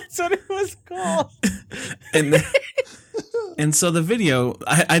didn't know that's what it was called. And so the video,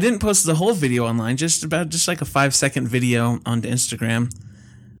 I didn't post the whole video online, just like a 5-second video onto Instagram.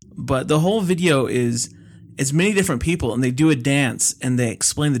 But the whole video is many different people, and they do a dance, and they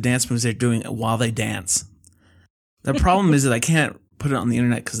explain the dance moves they're doing while they dance. The problem is that I can't put it on the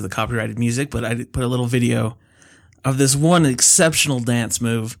internet because of the copyrighted music, but I put a little video of this one exceptional dance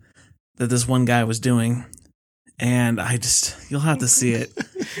move that this one guy was doing. And you'll have to see it.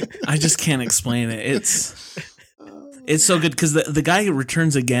 I just can't explain it. It's so good because the guy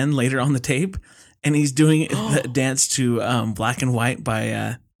returns again later on the tape, and he's doing the dance to Black and White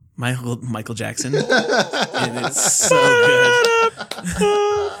by Michael Jackson. And it's so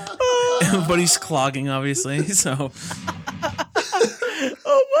good. But he's clogging, obviously. So.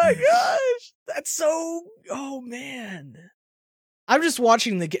 Oh my gosh. That's so. Oh man. I'm just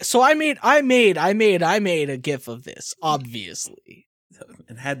watching the GIF. So I made a GIF of this, obviously.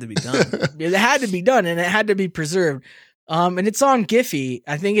 It had to be done. It had to be done, and it had to be preserved. And it's on Giphy.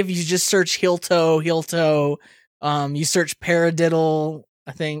 I think if you just search heel toe, you search paradiddle,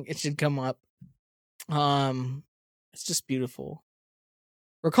 I think it should come up. It's just beautiful.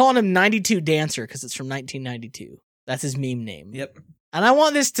 We're calling him 92 Dancer because it's from 1992. That's his meme name. Yep. And I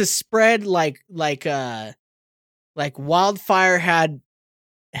want this to spread like wildfire had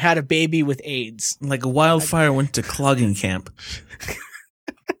a baby with AIDS. Like a wildfire went to clogging camp.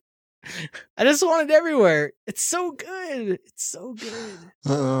 I just want it everywhere. It's so good. It's so good.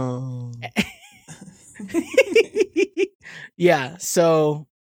 Oh. Yeah, so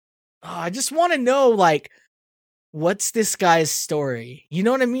I just want to know, like, what's this guy's story? You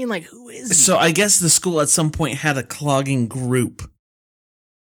know what I mean? Like, who is he? So I guess the school at some point had a clogging group,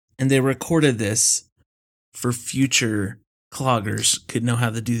 and they recorded this for future cloggers could know how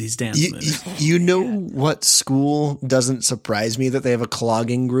to do these dance moves. You know what school doesn't surprise me that they have a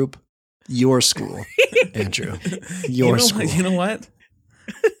clogging group? Your school, Andrew. Your school. You know what?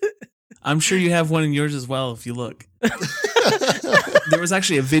 I'm sure you have one in yours as well if you look. There was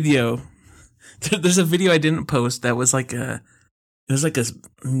actually a video. There's a video I didn't post that was like a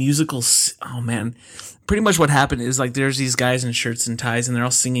musical. Oh man. Pretty much what happened is like there's these guys in shirts and ties and they're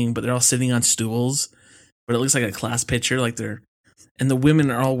all singing, but they're all sitting on stools. But it looks like a class picture, and the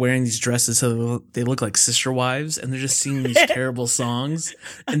women are all wearing these dresses so they look like sister wives, and they're just singing these terrible songs,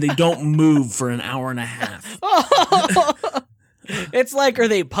 and they don't move for an hour and a half. It's like, are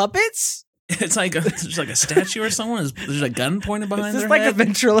they puppets? It's like there's like a statue or someone. There's a gun pointed behind Is this their like head. a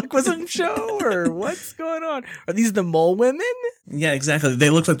ventriloquism show, or what's going on? Are these the mole women? Yeah, exactly. They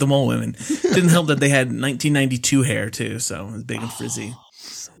look like the mole women. Didn't help that they had 1992 hair too, so it was big and frizzy.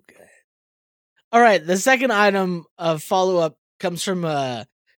 So good. All right, the second item of follow-up comes from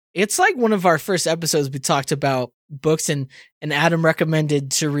it's like one of our first episodes we talked about books, and Adam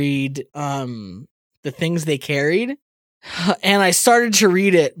recommended to read The Things They Carried. And I started to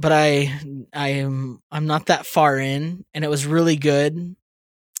read it, but I'm not that far in, and it was really good.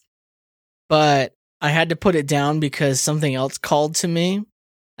 But I had to put it down because something else called to me,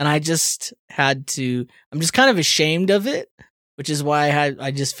 and I just had to. I'm just kind of ashamed of it, which is why I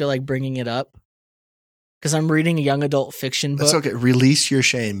just feel like bringing it up. Because I'm reading a young adult fiction book. That's okay. Release your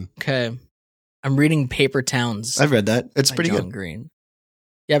shame. Okay. I'm reading Paper Towns. I've read that. It's by pretty John good. Green.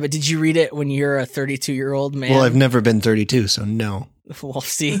 Yeah, but did you read it when you're a 32-year-old man? Well, I've never been 32, so no. Well,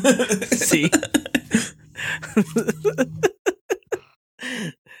 see.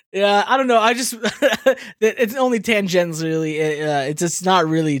 Yeah, I don't know. I just it's only tangents really. It just not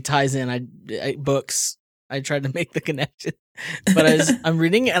really ties in. I books. I tried to make the connection, but I'm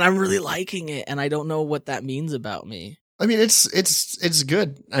reading it and I'm really liking it, and I don't know what that means about me. I mean, it's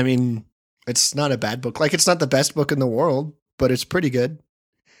good. I mean, it's not a bad book. Like, it's not the best book in the world, but it's pretty good.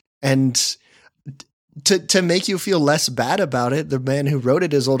 And to make you feel less bad about it, the man who wrote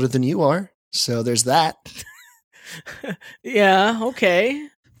it is older than you are. So there's that. Yeah, okay.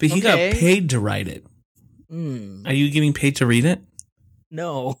 But he got paid to write it. Are you getting paid to read it?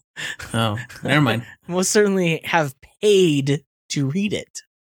 No. Oh, never mind. Most certainly have paid to read it.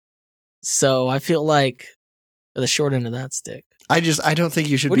 So I feel like the short end of that stick. I don't think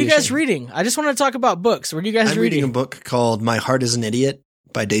you should. What are you guys reading? I just want to talk about books. What are you guys reading? I'm reading a book called My Heart is an Idiot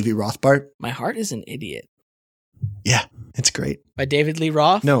by Davy Rothbart. My Heart is an Idiot. Yeah, it's great. By David Lee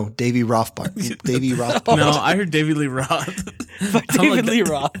Roth? No, Davy Rothbart. Davy Rothbart. No, I heard David Lee Roth. By David Lee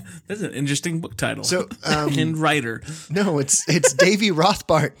Roth. That's an interesting book title. So, and writer. No, it's Davy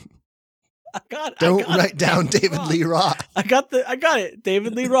Rothbart. Don't write down David Lee Roth. I got it.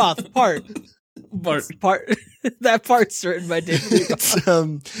 David Lee Roth. Part. That part's written by David Lee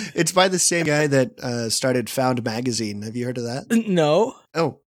Roth. It's by the same guy that started Found Magazine. Have you heard of that? No.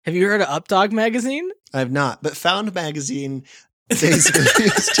 Oh. Have you heard of Updog Magazine? I have not. But Found Magazine basically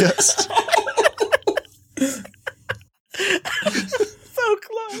is just so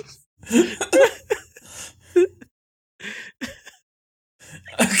close.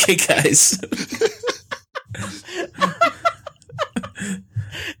 Okay, guys.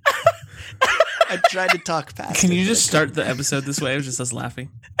 I tried to talk past. Can you just start the episode this way? It was just us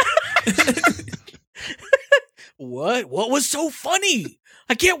laughing. What was so funny?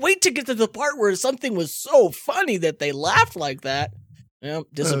 I can't wait to get to the part where something was so funny that they laughed like that. Yep,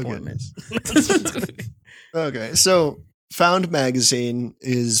 disappointment. Okay, so Found Magazine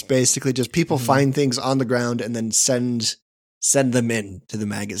is basically just people find things on the ground and then send them in to the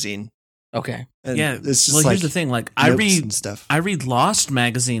magazine. Okay. And yeah. It's just here's the thing. Like, I read Lost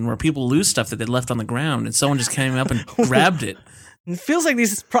magazine where people lose stuff that they left on the ground, and someone just came up and grabbed it. It feels like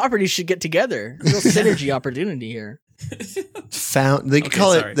these properties should get together. Real synergy opportunity here. Found. They could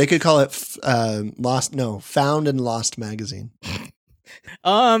call it. They could call it Lost. No, Found and Lost magazine.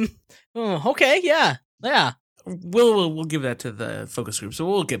 Okay. Yeah. We'll give that to the focus group. So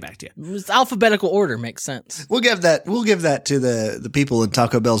we'll get back to you. It's alphabetical order makes sense. We'll give that to the people in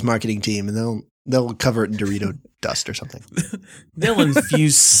Taco Bell's marketing team, and they'll cover it in Dorito dust or something. They'll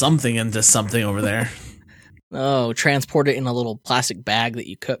infuse something into something over there. Oh, transport it in a little plastic bag that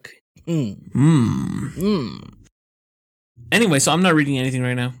you cook. Anyway, so I'm not reading anything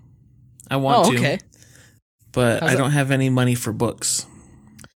right now. I want to. Okay. But I don't have any money for books.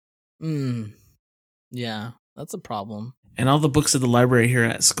 Yeah, that's a problem. And all the books at the library here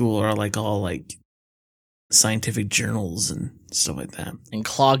at school are all scientific journals and stuff like that. And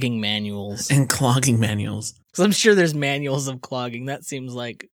clogging manuals. Because I'm sure there's manuals of clogging. That seems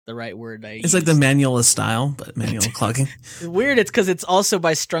like the right word I use. It's like the manual of style, but manual of clogging. Weird, it's because it's also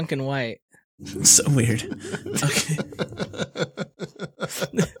by Strunk and White. So weird. Okay.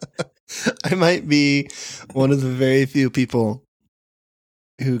 I might be one of the very few people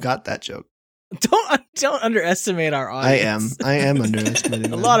who got that joke. Don't underestimate our audience. I am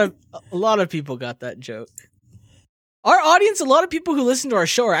underestimating. A lot of people got that joke. Our audience, a lot of people who listen to our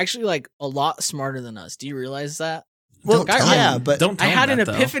show are actually a lot smarter than us. Do you realize that? Well, but I had an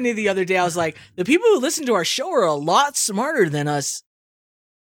epiphany the other day. I was like, the people who listen to our show are a lot smarter than us.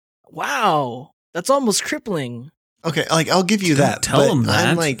 Wow, that's almost crippling. Okay, I'll give you that. Tell them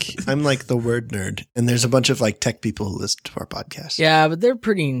that. I'm like the word nerd, and there's a bunch of tech people who listen to our podcast. Yeah, but they're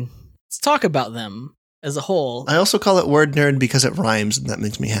pretty. Let's talk about them as a whole. I also call it word nerd because it rhymes, and that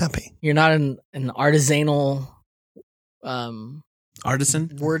makes me happy. You're not an artisanal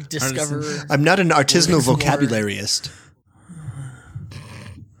artisan word discoverer. I'm not an artisanal vocabularyist.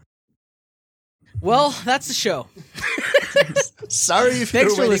 Well, that's the show. Sorry if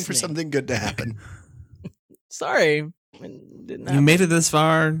you're waiting for something good to happen. Sorry. You made it this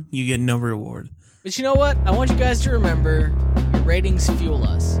far, you get no reward. But you know what? I want you guys to remember, your ratings fuel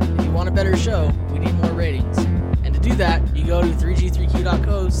us. If you want a better show, we need more ratings. And to do that, you go to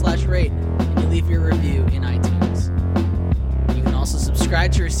 3g3q.co/rate and you leave your review in iTunes. You can also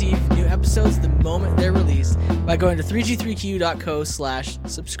subscribe to receive new episodes the moment they're released by going to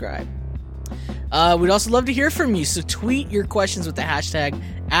 3g3q.co/subscribe. We'd also love to hear from you, so tweet your questions with the hashtag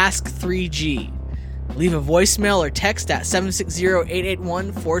Ask3G. Leave a voicemail or text at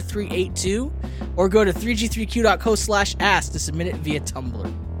 760-881-4382, or go to 3g3q.co/ask to submit it via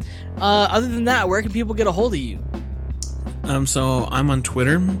Tumblr. Other than that, where can people get a hold of you? So I'm on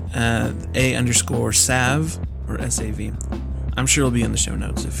Twitter, @A_Sav or SAV. I'm sure it'll be in the show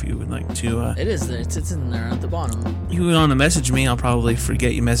notes if you would like to. It is there. It's in there at the bottom. You want to message me, I'll probably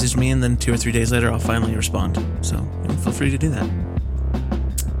forget you messaged me, and then 2 or 3 days later, I'll finally respond. So feel free to do that.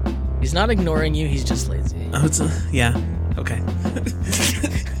 He's not ignoring you. He's just lazy. Oh, yeah. Okay.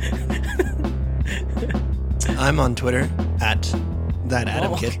 I'm on Twitter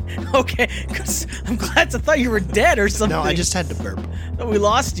 @ThatAdamKid. Okay, because I'm glad. I thought you were dead or something. No, I just had to burp. No, we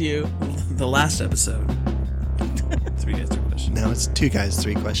lost you. The last episode. 3 guys, 3 questions. Now it's 2 guys,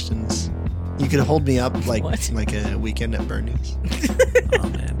 3 questions. You could hold me up like What? a weekend at Bernie's. Oh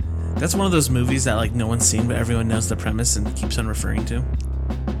man, that's one of those movies that like no one's seen, but everyone knows the premise and keeps on referring to.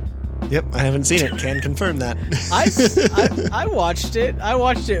 Yep, I haven't seen it. Can confirm that. I watched it. I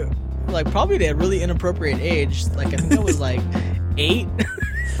watched it like probably at a really inappropriate age. Like I think I was like 8.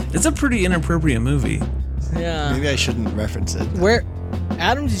 It's a pretty inappropriate movie. Yeah. Maybe I shouldn't reference it. Where,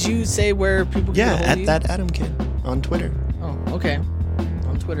 Adam? Did you say where people can Yeah, get a hold of you? @ThatAdamKid on Twitter. Oh, okay.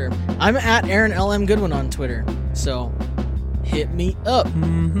 On Twitter, I'm at Aaron LM Goodwin on Twitter. So hit me up.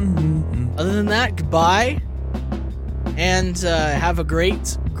 Other than that, goodbye, and have a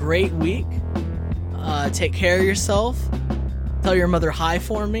great week. Take care of yourself. Tell your mother hi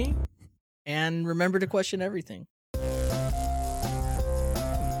for me, and remember to question everything.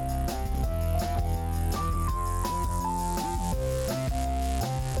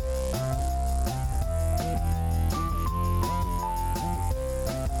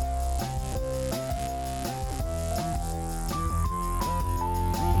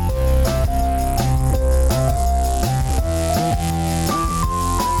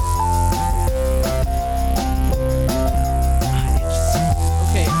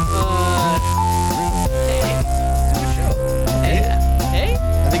 Okay,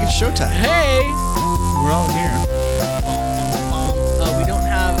 I think it's showtime. hey. We're all here. We don't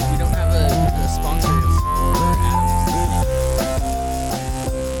have a sponsors for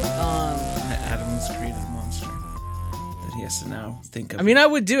Adam. Adam's creative monster that he has to now think of. I mean, I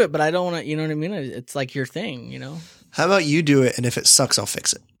would do it, but I don't want to. You know what I mean? It's like your thing, you know. How about you do it, and if it sucks, I'll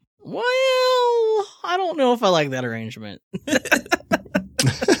fix it. Well, I don't know if I like that arrangement.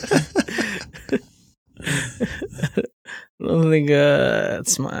 I don't think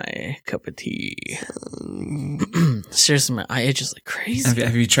it's my cup of tea. Seriously, my eye itches like crazy.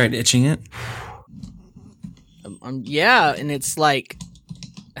 have you tried itching it? Yeah, and it's like,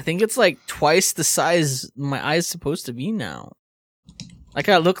 I think it's like twice the size my eye's supposed to be now. Like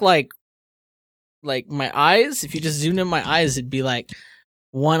I look like my eyes, if you just zoomed in my eyes, it'd be like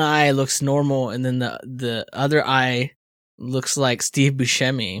one eye looks normal and then the other eye looks like Steve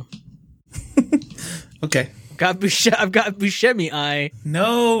Buscemi. Okay. I've got Buscemi eye.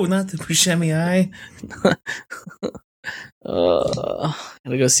 No, not the Buscemi eye. Gotta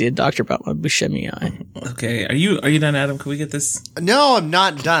go see a doctor about my Buscemi eye. Okay, are you done, Adam? Can we get this? No, I'm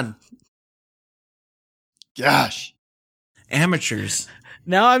not done. Gosh. Amateurs.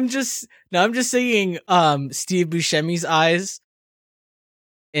 Now I'm just singing Steve Buscemi's eyes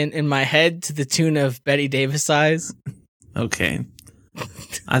in my head to the tune of Betty Davis eyes. Okay.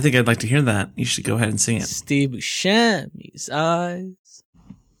 I think I'd like to hear that. You should go ahead and sing it. Steve Buscemi's eyes.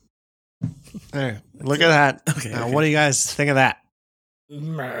 There, look at that. Okay, Now, okay. what do you guys think of that?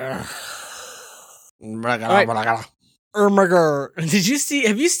 Ermagerd.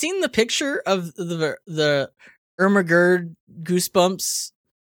 Have you seen the picture of the Ermagerd Goosebumps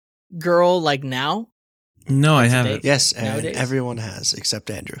girl like now? No, I haven't. Yes, and Nowadays? everyone has except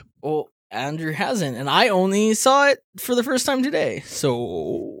Andrew. Well, Andrew hasn't, and I only saw it for the first time today.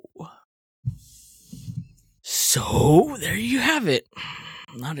 So there you have it.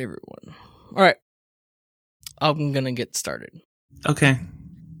 Not everyone. All right. I'm going to get started. Okay.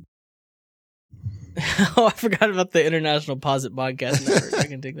 Oh, I forgot about the International Posit Podcast Network. I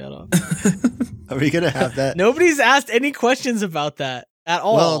can take that off. Are we going to have that? Nobody's asked any questions about that at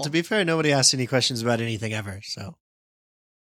all. Well, to be fair, nobody asked any questions about anything ever, so.